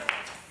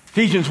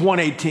 Ephesians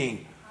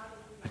 1:18.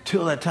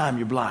 Until that time,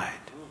 you're blind.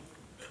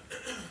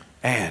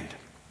 And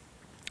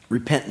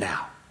repent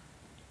now.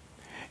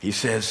 He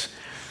says,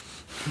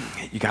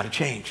 you got to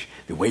change.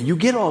 The way you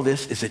get all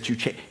this is that you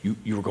change.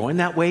 You were going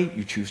that way,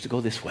 you choose to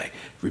go this way.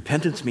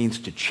 Repentance means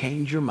to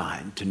change your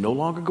mind, to no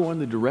longer go in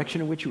the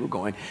direction in which you were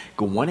going.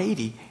 Go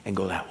 180 and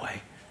go that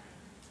way.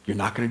 You're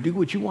not going to do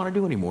what you want to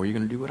do anymore. You're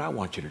going to do what I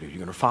want you to do. You're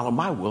going to follow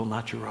my will,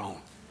 not your own.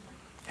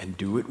 And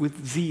do it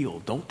with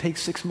zeal. Don't take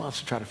 6 months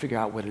to try to figure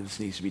out whether this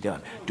needs to be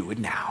done. Do it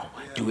now.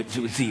 Do it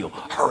with zeal.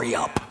 Hurry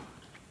up.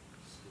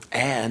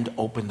 And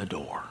open the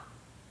door.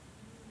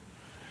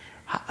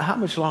 How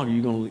much longer are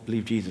you going to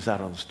leave Jesus out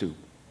on the stoop?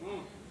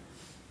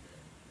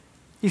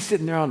 He's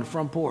sitting there on the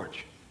front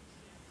porch.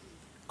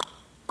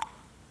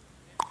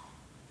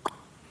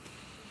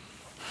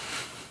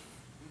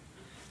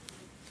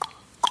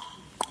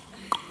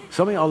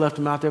 Some of y'all left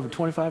him out there for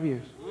 25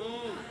 years,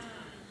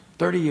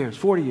 30 years,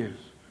 40 years.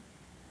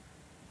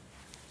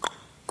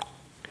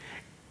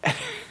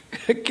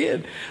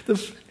 Again,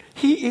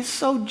 he is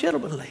so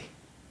gentlemanly.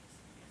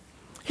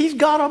 He's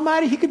God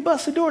Almighty. He could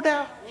bust the door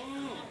down.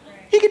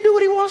 He can do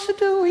what he wants to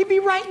do. He'd be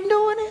right in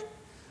doing it.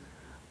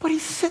 But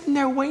he's sitting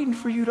there waiting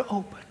for you to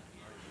open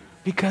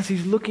because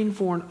he's looking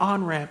for an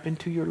on-ramp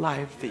into your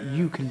life that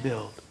you can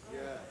build.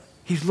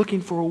 He's looking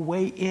for a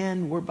way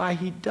in whereby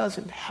he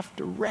doesn't have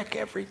to wreck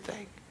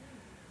everything.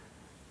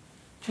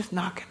 Just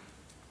knocking.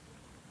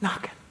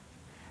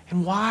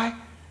 And why?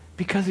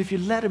 Because if you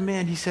let him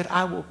in, he said,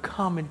 I will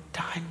come and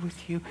dine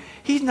with you.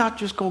 He's not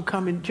just going to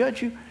come and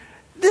judge you.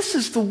 This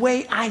is the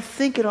way I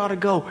think it ought to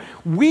go.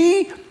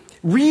 We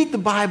read the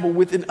Bible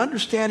with an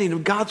understanding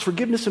of God's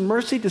forgiveness and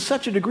mercy to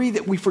such a degree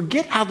that we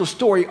forget how the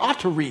story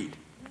ought to read.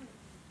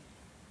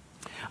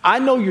 I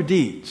know your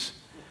deeds.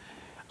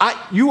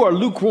 You are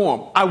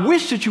lukewarm. I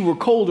wish that you were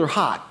cold or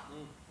hot.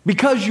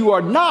 Because you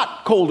are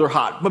not cold or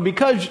hot, but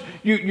because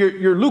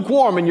you're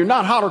lukewarm and you're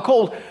not hot or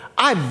cold,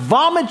 I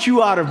vomit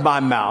you out of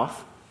my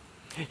mouth.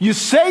 You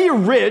say you're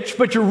rich,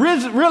 but you're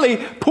really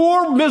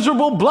poor,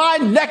 miserable,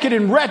 blind, naked,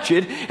 and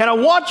wretched. And I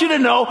want you to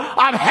know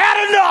I've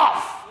had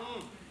enough.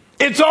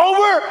 It's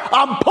over.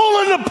 I'm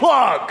pulling the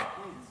plug.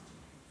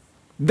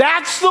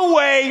 That's the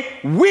way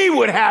we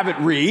would have it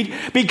read.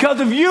 Because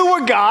if you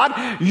were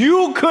God,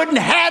 you couldn't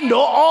handle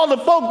all the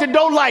folk that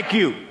don't like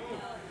you.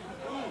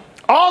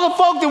 All the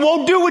folk that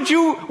won't do what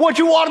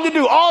you want them to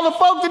do. All the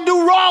folk that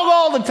do wrong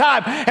all the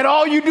time. And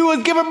all you do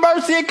is give them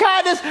mercy and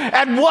kindness.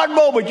 At one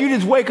moment, you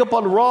just wake up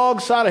on the wrong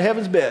side of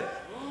heaven's bed.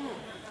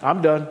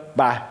 I'm done.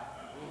 Bye.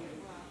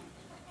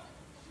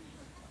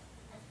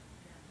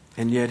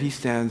 And yet he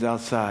stands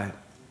outside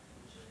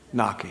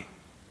knocking.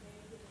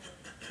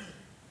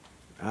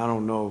 I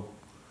don't know.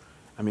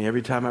 I mean,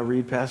 every time I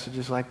read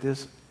passages like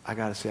this, I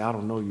got to say, I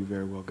don't know you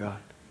very well, God.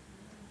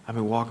 I've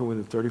been walking with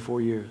him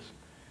 34 years.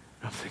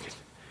 I'm thinking,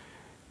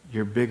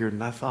 you're bigger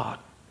than I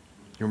thought.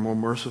 You're more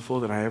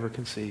merciful than I ever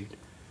conceived.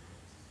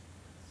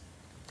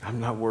 I'm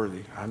not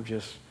worthy.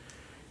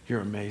 You're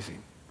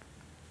amazing.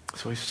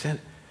 So he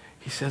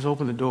says,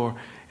 open the door,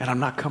 and I'm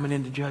not coming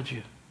in to judge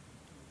you.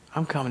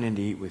 I'm coming in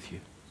to eat with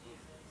you.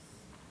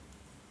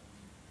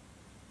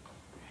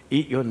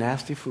 Eat your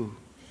nasty food.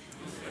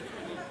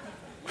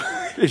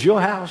 It's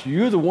your house.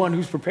 You're the one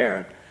who's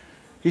preparing.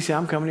 He said,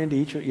 I'm coming in to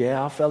eat you.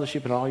 Yeah, I'll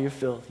fellowship in all your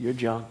filth, your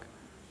junk.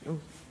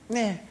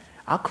 Nah,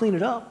 I'll clean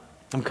it up.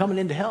 I'm coming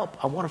in to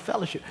help. I want a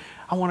fellowship.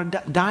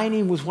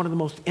 Dining was one of the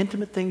most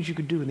intimate things you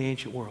could do in the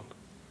ancient world.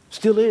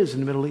 Still is in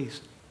the Middle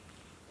East.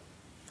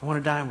 I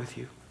want to dine with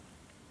you.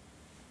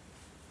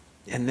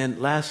 And then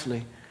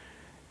lastly,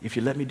 if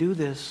you let me do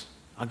this,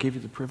 I'll give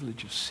you the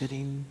privilege of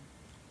sitting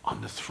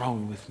on the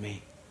throne with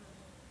me,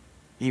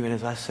 even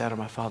as I sat on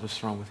my Father's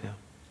throne with him.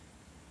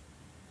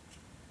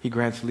 He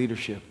grants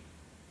leadership.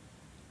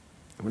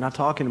 And we're not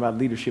talking about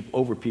leadership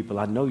over people.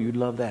 I know you'd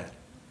love that.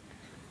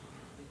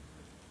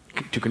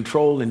 to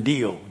control and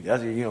deal.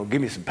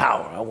 Give me some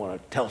power. I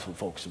want to tell some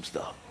folks some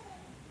stuff.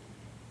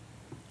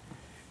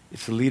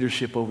 It's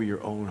leadership over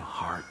your own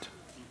heart.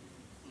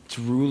 It's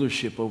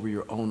rulership over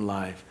your own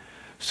life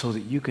so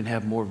that you can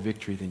have more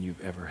victory than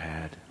you've ever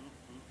had.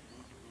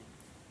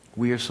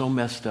 We are so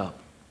messed up.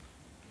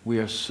 We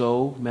are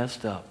so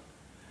messed up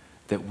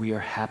that we are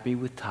happy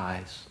with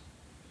ties.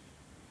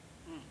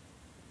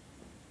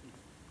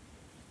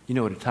 You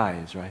know what a tie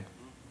is, right?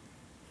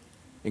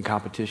 In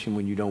competition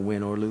when you don't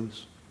win or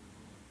lose.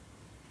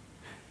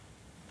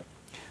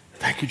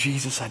 Thank you,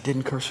 Jesus, I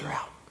didn't curse her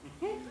out.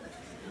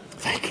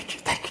 Thank you,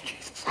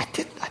 Jesus. I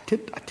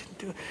didn't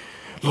do it.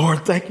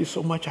 Lord, thank you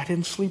so much. I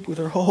didn't sleep with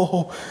her.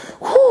 Oh,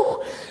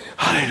 whew,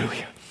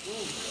 hallelujah.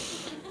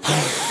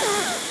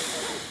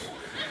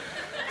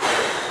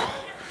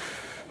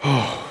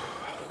 Oh,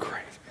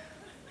 great.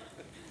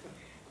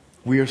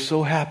 We are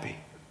so happy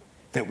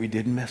that we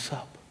didn't mess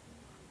up,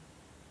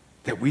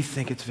 that we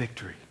think it's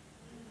victory,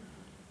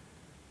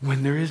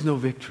 when there is no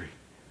victory,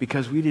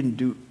 because we didn't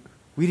do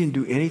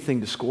anything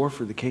to score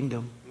for the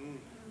kingdom.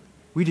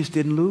 We just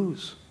didn't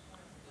lose.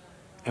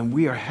 And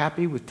we are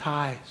happy with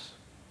ties.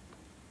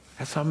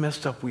 That's how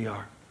messed up we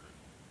are.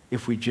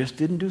 If we just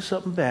didn't do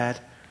something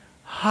bad,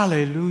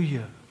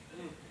 hallelujah.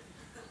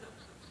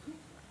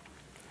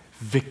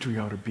 Victory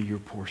ought to be your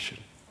portion.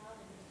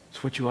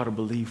 It's what you ought to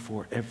believe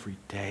for every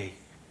day.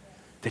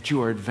 That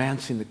you are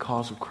advancing the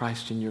cause of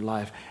Christ in your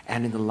life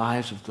and in the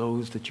lives of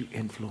those that you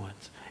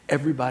influence.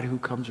 Everybody who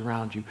comes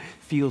around you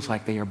feels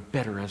like they are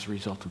better as a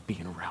result of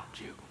being around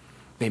you.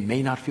 They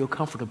may not feel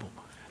comfortable.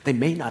 They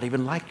may not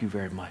even like you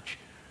very much.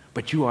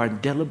 But you are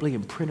indelibly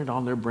imprinted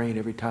on their brain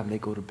every time they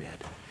go to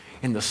bed.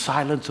 In the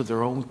silence of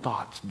their own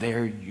thoughts,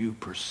 there you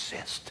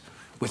persist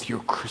with your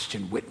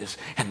Christian witness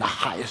and the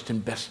highest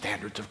and best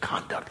standards of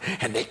conduct.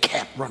 And they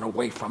can't run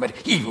away from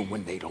it even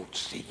when they don't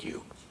see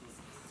you.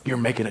 You're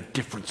making a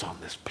difference on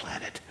this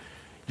planet.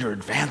 You're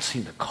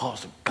advancing the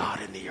cause of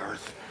God in the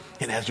earth.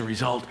 And as a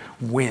result,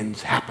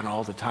 wins happen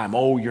all the time.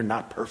 Oh, you're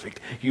not perfect.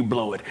 You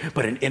blow it.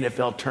 But in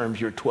NFL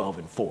terms, you're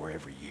 12-4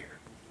 every year.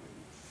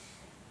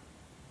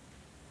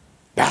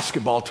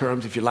 Basketball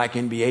terms, if you like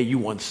NBA, you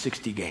won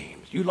 60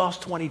 games. You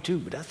lost 22,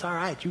 but that's all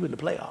right. You in the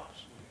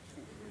playoffs.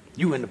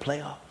 You in the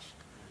playoffs.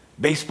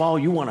 Baseball,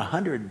 you won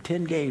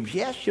 110 games.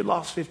 Yes, you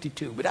lost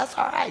 52, but that's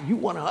all right. You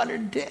won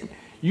 110.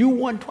 You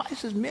won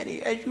twice as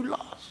many as you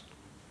lost.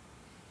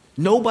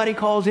 Nobody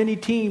calls any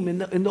team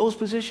in those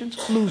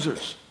positions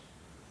losers.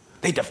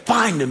 They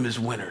define them as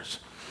winners.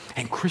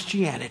 And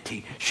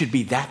Christianity should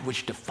be that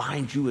which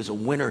defines you as a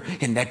winner,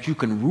 in that you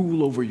can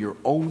rule over your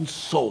own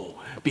soul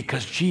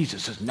because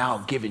Jesus has now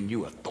given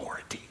you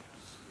authority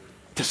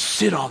to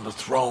sit on the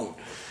throne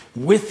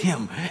with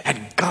him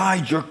and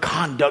guide your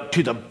conduct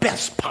to the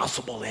best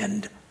possible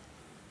end.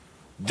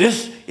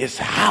 This is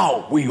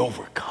how we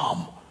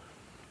overcome.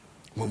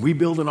 When we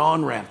build an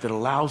on-ramp that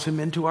allows him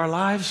into our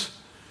lives,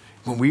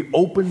 when we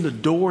open the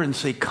door and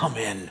say, come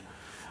in,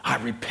 I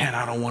repent,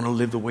 I don't want to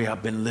live the way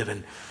I've been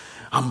living.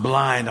 I'm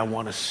blind, I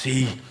want to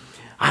see.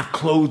 I've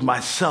clothed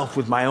myself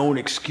with my own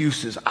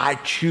excuses. I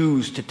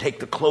choose to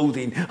take the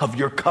clothing of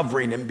your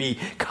covering and be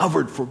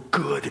covered for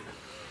good.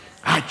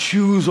 I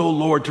choose, O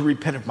Lord, to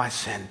repent of my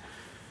sin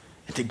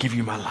and to give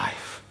you my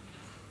life.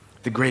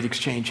 The great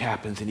exchange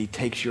happens and he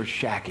takes your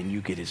shack and you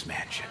get his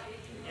mansion.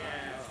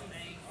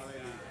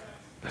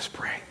 Let's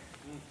pray.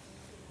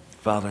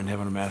 Father in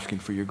heaven, I'm asking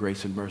for your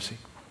grace and mercy.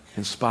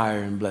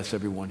 Inspire and bless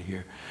everyone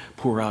here.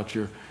 Pour out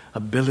your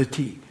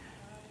ability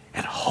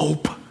and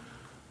hope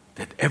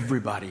that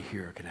everybody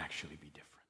here can actually be